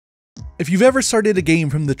If you've ever started a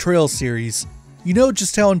game from the Trails series, you know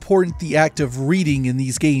just how important the act of reading in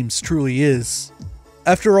these games truly is.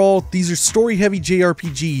 After all, these are story-heavy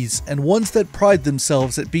JRPGs, and ones that pride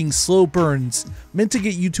themselves at being slow burns meant to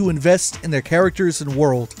get you to invest in their characters and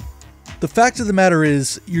world. The fact of the matter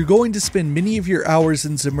is, you're going to spend many of your hours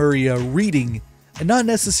in Zemuria reading, and not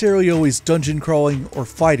necessarily always dungeon crawling or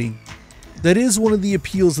fighting. That is one of the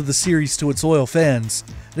appeals of the series to its loyal fans,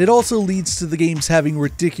 and it also leads to the games having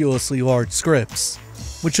ridiculously large scripts,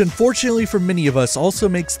 which unfortunately for many of us also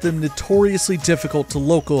makes them notoriously difficult to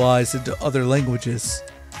localize into other languages.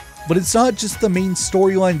 But it's not just the main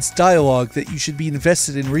storyline's dialogue that you should be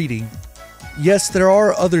invested in reading. Yes, there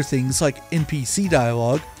are other things like NPC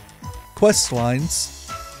dialogue, quest lines,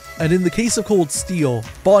 and in the case of Cold Steel,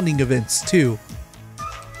 bonding events too.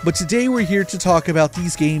 But today we're here to talk about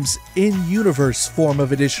these games' in-universe form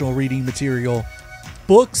of additional reading material,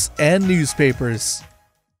 books and newspapers.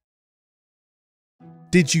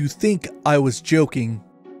 Did you think I was joking?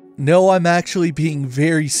 No, I'm actually being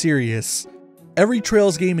very serious. Every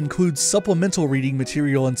Trails game includes supplemental reading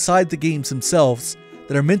material inside the games themselves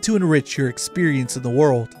that are meant to enrich your experience in the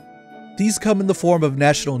world. These come in the form of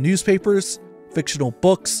national newspapers, fictional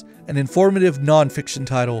books, and informative non-fiction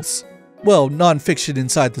titles. Well, non-fiction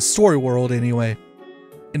inside the story world anyway.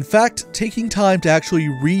 In fact, taking time to actually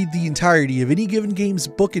read the entirety of any given game's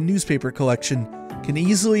book and newspaper collection can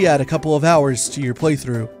easily add a couple of hours to your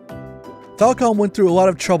playthrough. Falcom went through a lot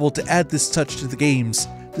of trouble to add this touch to the games,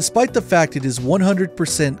 despite the fact it is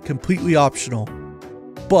 100% completely optional.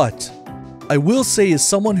 But, I will say as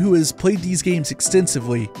someone who has played these games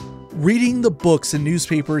extensively, reading the books and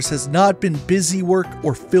newspapers has not been busy work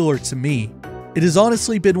or filler to me. It has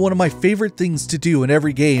honestly been one of my favorite things to do in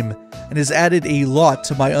every game, and has added a lot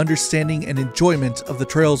to my understanding and enjoyment of the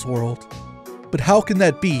Trails world. But how can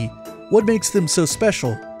that be? What makes them so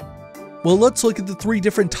special? Well, let's look at the 3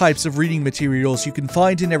 different types of reading materials you can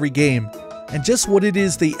find in every game, and just what it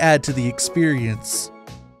is they add to the experience.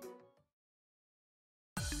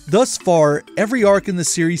 Thus far, every arc in the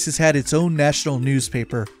series has had its own national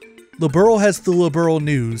newspaper. Liberl has the Liberl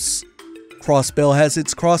News, Crossbell has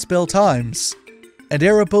its Crossbell Times, and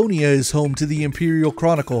Erebonia is home to the Imperial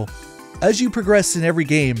Chronicle. As you progress in every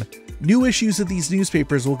game, new issues of these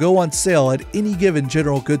newspapers will go on sale at any given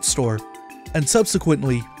general goods store, and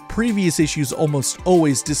subsequently, previous issues almost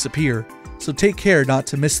always disappear, so take care not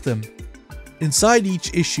to miss them. Inside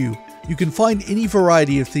each issue, you can find any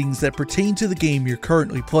variety of things that pertain to the game you're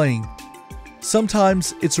currently playing.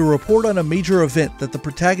 Sometimes, it's a report on a major event that the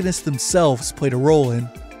protagonists themselves played a role in.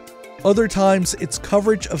 Other times, it's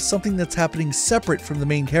coverage of something that's happening separate from the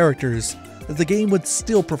main characters that the game would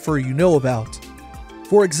still prefer you know about.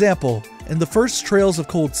 For example, in the first Trails of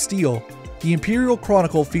Cold Steel, the Imperial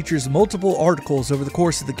Chronicle features multiple articles over the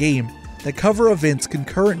course of the game that cover events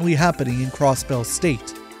concurrently happening in Crossbell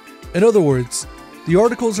State. In other words, the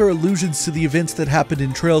articles are allusions to the events that happened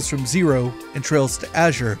in Trails from Zero and Trails to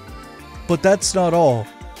Azure. But that's not all.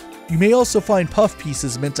 You may also find puff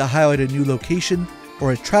pieces meant to highlight a new location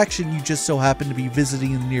or attraction you just so happen to be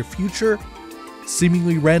visiting in the near future,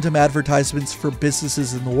 seemingly random advertisements for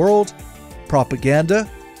businesses in the world, propaganda,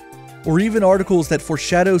 or even articles that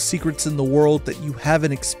foreshadow secrets in the world that you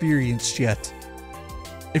haven't experienced yet.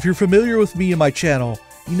 If you're familiar with me and my channel,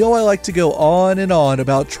 you know I like to go on and on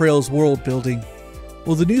about Trails world building.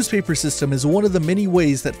 Well, the newspaper system is one of the many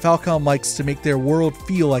ways that Falcom likes to make their world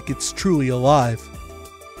feel like it's truly alive.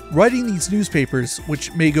 Writing these newspapers,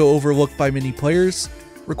 which may go overlooked by many players,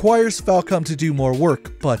 requires Falcom to do more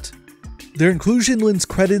work, but their inclusion lends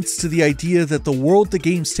credence to the idea that the world the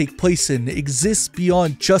games take place in exists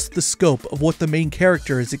beyond just the scope of what the main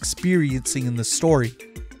character is experiencing in the story.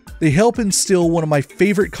 They help instill one of my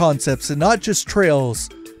favorite concepts in not just Trails,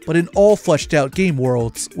 but in all fleshed out game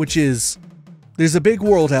worlds, which is, there's a big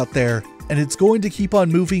world out there, and it's going to keep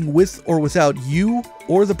on moving with or without you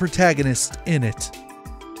or the protagonist in it.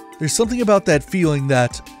 There's something about that feeling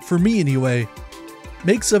that, for me anyway,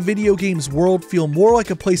 makes a video game's world feel more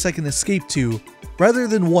like a place I can escape to, rather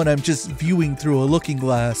than one I'm just viewing through a looking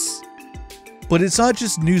glass. But it's not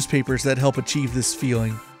just newspapers that help achieve this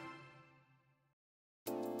feeling.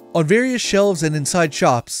 On various shelves and inside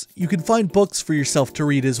shops, you can find books for yourself to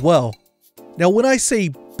read as well. Now when I say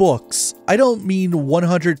books, I don't mean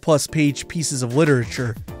 100+ page pieces of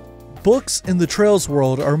literature. Books in the Trails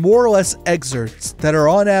world are more or less excerpts that are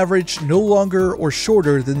on average no longer or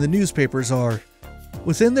shorter than the newspapers are.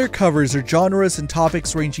 Within their covers are genres and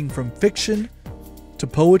topics ranging from fiction, to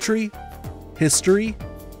poetry, history,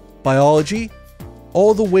 biology,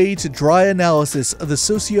 all the way to dry analysis of the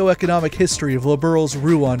socio-economic history of Liberl's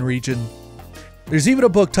Ruan region. There's even a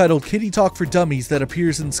book titled Kitty Talk for Dummies that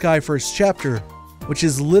appears in Sky First Chapter, which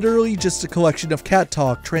is literally just a collection of cat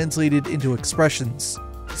talk translated into expressions.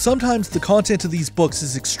 Sometimes the content of these books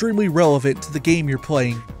is extremely relevant to the game you're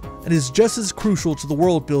playing, and is just as crucial to the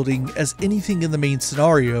world building as anything in the main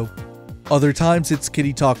scenario. Other times it's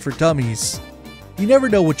kitty talk for dummies. You never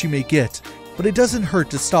know what you may get, but it doesn't hurt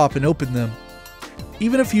to stop and open them.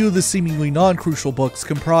 Even a few of the seemingly non-crucial books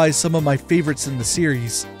comprise some of my favorites in the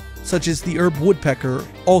series, such as The Herb Woodpecker,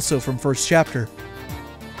 also from first chapter.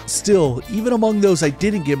 Still, even among those I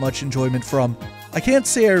didn't get much enjoyment from, I can't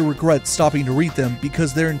say I regret stopping to read them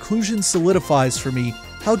because their inclusion solidifies for me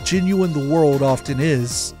how genuine the world often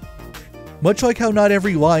is. Much like how not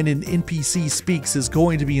every line an NPC speaks is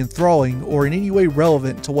going to be enthralling or in any way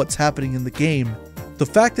relevant to what's happening in the game, the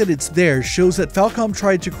fact that it's there shows that Falcom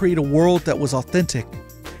tried to create a world that was authentic.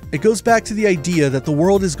 It goes back to the idea that the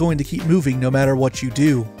world is going to keep moving no matter what you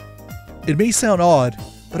do. It may sound odd,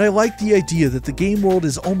 but I like the idea that the game world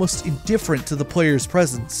is almost indifferent to the player's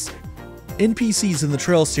presence. NPCs in the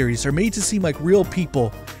Trail series are made to seem like real people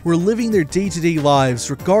who are living their day-to-day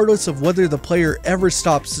lives regardless of whether the player ever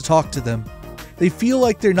stops to talk to them. They feel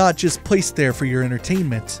like they're not just placed there for your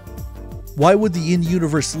entertainment. Why would the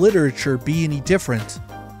in-universe literature be any different?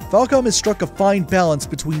 Falcom has struck a fine balance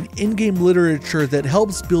between in-game literature that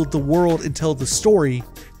helps build the world and tell the story,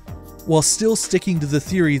 while still sticking to the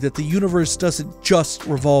theory that the universe doesn't just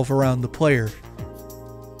revolve around the player.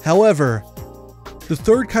 However, the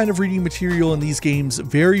third kind of reading material in these games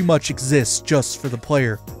very much exists just for the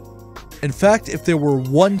player. In fact, if there were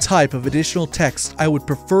one type of additional text I would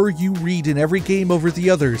prefer you read in every game over the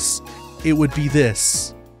others, it would be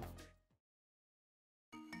this.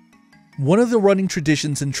 One of the running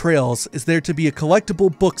traditions in Trails is there to be a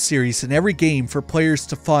collectible book series in every game for players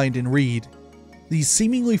to find and read. These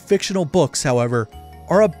seemingly fictional books, however,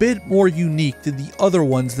 are a bit more unique than the other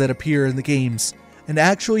ones that appear in the games, and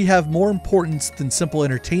actually have more importance than simple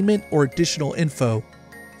entertainment or additional info.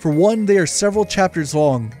 For one, they are several chapters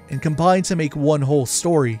long and combine to make one whole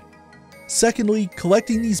story. Secondly,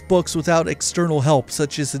 collecting these books without external help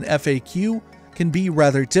such as an FAQ can be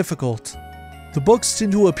rather difficult. The books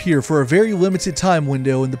tend to appear for a very limited time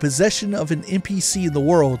window in the possession of an NPC in the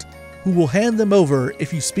world who will hand them over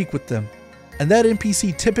if you speak with them. And that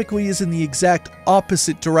NPC typically is in the exact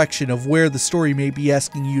opposite direction of where the story may be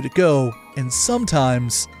asking you to go, and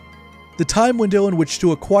sometimes, the time window in which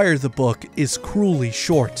to acquire the book is cruelly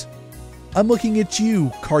short. I'm looking at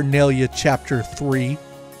you, Carnelia Chapter 3.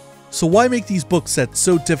 So why make these book sets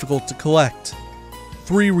so difficult to collect?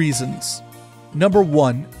 3 reasons. Number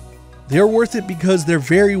 1, they're worth it because they're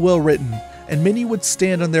very well written, and many would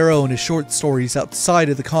stand on their own as short stories outside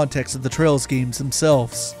of the context of the Trails games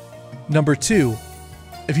themselves. Number 2,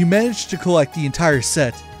 if you manage to collect the entire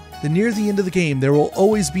set, then near the end of the game there will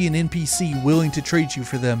always be an NPC willing to trade you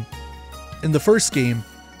for them. In the first game,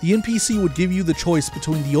 the NPC would give you the choice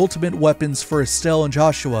between the ultimate weapons for Estelle and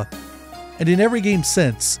Joshua, and in every game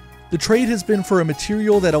since, the trade has been for a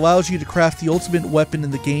material that allows you to craft the ultimate weapon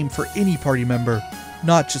in the game for any party member,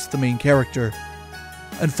 not just the main character.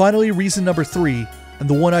 And finally, reason number 3, and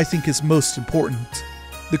the one I think is most important.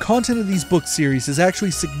 The content of these book series is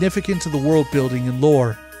actually significant to the world building and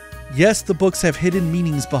lore. Yes, the books have hidden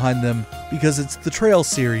meanings behind them, because it's the Trail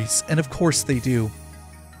series, and of course they do.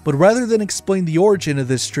 But rather than explain the origin of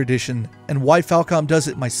this tradition, and why Falcom does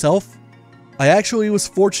it myself, I actually was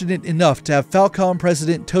fortunate enough to have Falcom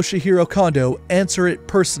President Toshihiro Kondo answer it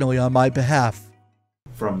personally on my behalf.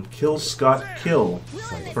 From KillScottKill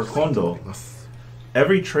for Kondo.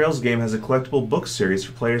 Every Trails game has a collectible book series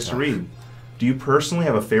for players to read. Do you personally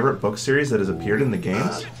have a favorite book series that has appeared in the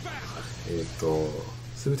games?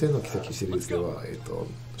 すべての奇跡シリーズでは、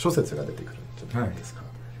諸説が出てくるじゃないですか。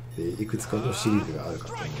でいくつかのシリーズがあるか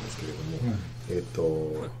と思うんですけれど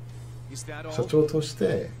も、社長とし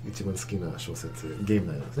て一番好きな小説、ゲー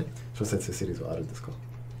ム内のですね、小説シリーズはあるんですか？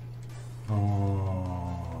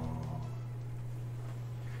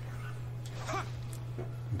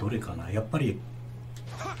どれかな、やっぱり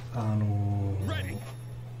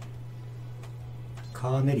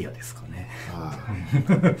カーネリアですかね。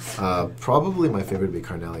Probably my favorite would be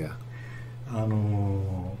Carnelia.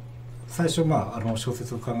 最初小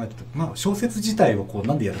説を考えてて、小説自体をこう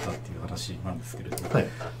なんでやるかっていう話なんですけれども、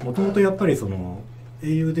もともとやっぱりその英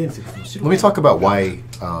雄伝説の城。Let me talk about why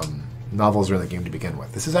novels are in the game to begin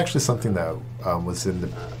with. This is actually something that was in the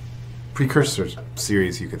precursor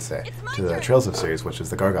series, you could say, to the Trails of series, which is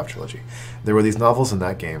the Gargov trilogy. There were these novels in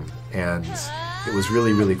that game, and it was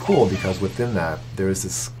really, really cool because within that, there is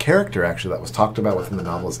this character actually that was talked about within the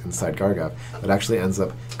novels inside Gargaf that actually ends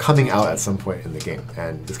up coming out at some point in the game.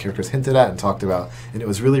 And this character is hinted at and talked about, and it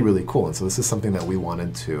was really, really cool. And so this is something that we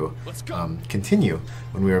wanted to continue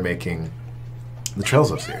when we were making the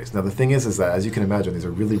Trails of series. Now the thing is that, as you can imagine, these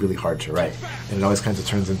are really, really hard to write. And it always kind of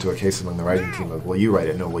turns into a case among the writing team of, will you write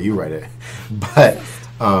it? No, will you write it? But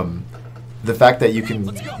the fact that you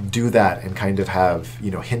can do that and kind of have,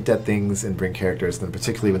 hint at things and bring characters, then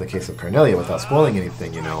particularly in the case of Carnelia, without spoiling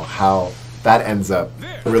anything, how that ends up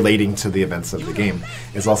relating to the events of the game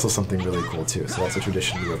is also something really cool too. So that's a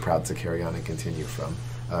tradition we were proud to carry on and continue from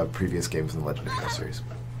previous games in the Legend of Hero series.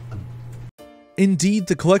 Indeed,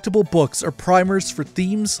 the collectible books are primers for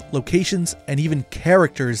themes, locations, and even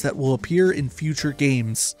characters that will appear in future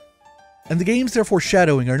games. And the games they're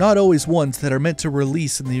foreshadowing are not always ones that are meant to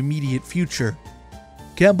release in the immediate future.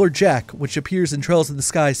 Gambler Jack, which appears in Trails in the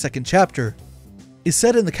Sky 2nd chapter, is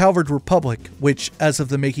set in the Calvard Republic, which, as of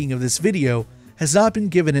the making of this video, has not been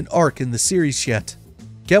given an arc in the series yet.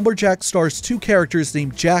 Gambler Jack stars two characters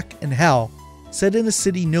named Jack and Hal, set in a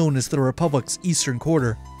city known as the Republic's Eastern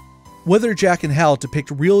Quarter. Whether Jack and Hal depict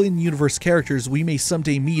real in-universe characters we may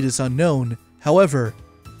someday meet is unknown. However,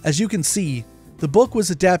 as you can see, the book was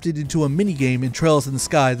adapted into a minigame in Trails in the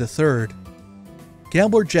Sky the Third.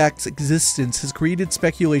 Gambler Jack's existence has created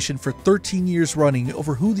speculation for 13 years running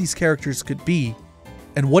over who these characters could be,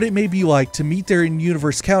 and what it may be like to meet their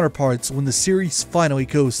in-universe counterparts when the series finally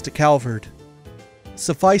goes to Calvard.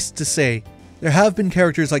 Suffice to say, there have been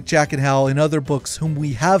characters like Jack and Hal in other books whom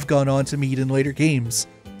we have gone on to meet in later games,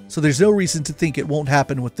 so there's no reason to think it won't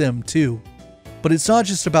happen with them too. But it's not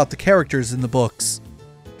just about the characters in the books.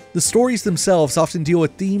 The stories themselves often deal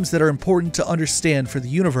with themes that are important to understand for the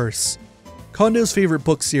universe. Kondo's favorite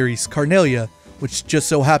book series, Carnelia, which just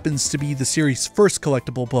so happens to be the series' first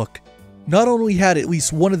collectible book, not only had at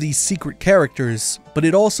least one of these secret characters, but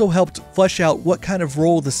it also helped flesh out what kind of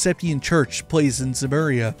role the Septian Church plays in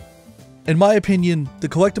Zemuria. In my opinion, the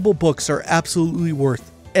collectible books are absolutely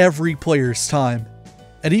worth every player's time.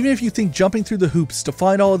 And even if you think jumping through the hoops to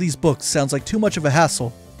find all of these books sounds like too much of a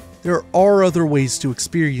hassle, there are other ways to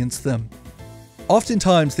experience them.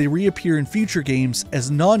 Oftentimes they reappear in future games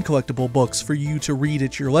as non-collectible books for you to read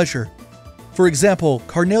at your leisure. For example,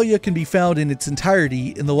 Carnelia can be found in its entirety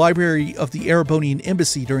in the library of the Erebonian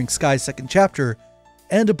Embassy during Sky's 2nd chapter,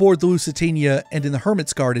 and aboard the Lusitania and in the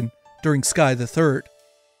Hermit's Garden during Sky the Third.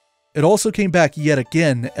 It also came back yet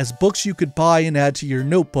again as books you could buy and add to your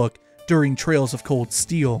notebook during Trails of Cold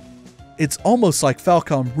Steel. It's almost like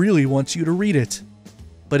Falcom really wants you to read it.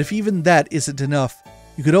 But if even that isn't enough,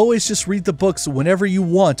 you could always just read the books whenever you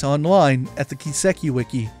want online at the Kiseki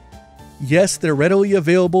Wiki. Yes, they're readily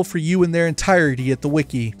available for you in their entirety at the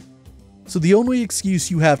wiki. So the only excuse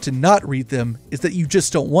you have to not read them is that you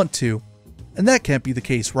just don't want to. And that can't be the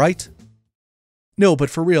case, right? No, but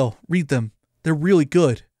for real, read them. They're really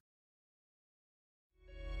good.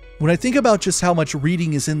 When I think about just how much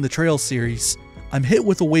reading is in the Trails series, I'm hit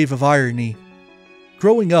with a wave of irony.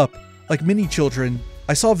 Growing up, like many children,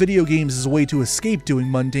 I saw video games as a way to escape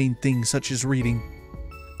doing mundane things such as reading.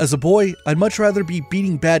 As a boy, I'd much rather be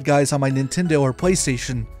beating bad guys on my Nintendo or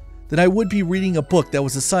PlayStation than I would be reading a book that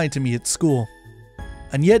was assigned to me at school.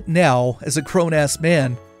 And yet now, as a grown-ass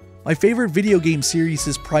man, my favorite video game series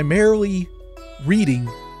is primarily reading.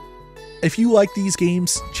 If you like these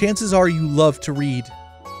games, chances are you love to read.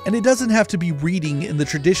 And it doesn't have to be reading in the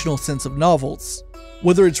traditional sense of novels.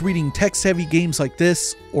 Whether it's reading text-heavy games like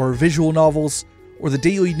this, or visual novels, or the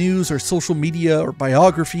daily news or social media or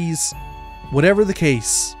biographies, whatever the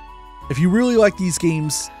case. If you really like these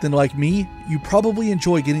games, then like me, you probably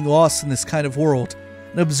enjoy getting lost in this kind of world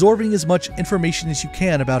and absorbing as much information as you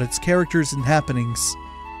can about its characters and happenings.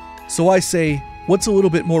 So I say, what's a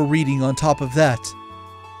little bit more reading on top of that?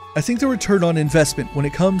 I think the return on investment when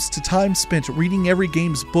it comes to time spent reading every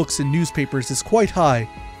game's books and newspapers is quite high,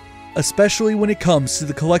 especially when it comes to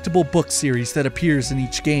the collectible book series that appears in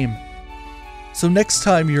each game. So next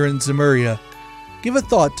time you're in Zemuria, give a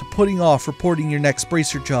thought to putting off reporting your next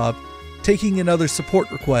bracer job, taking another support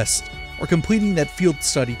request, or completing that field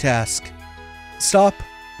study task. Stop,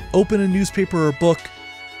 open a newspaper or book,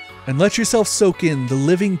 and let yourself soak in the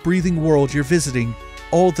living, breathing world you're visiting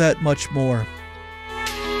all that much more.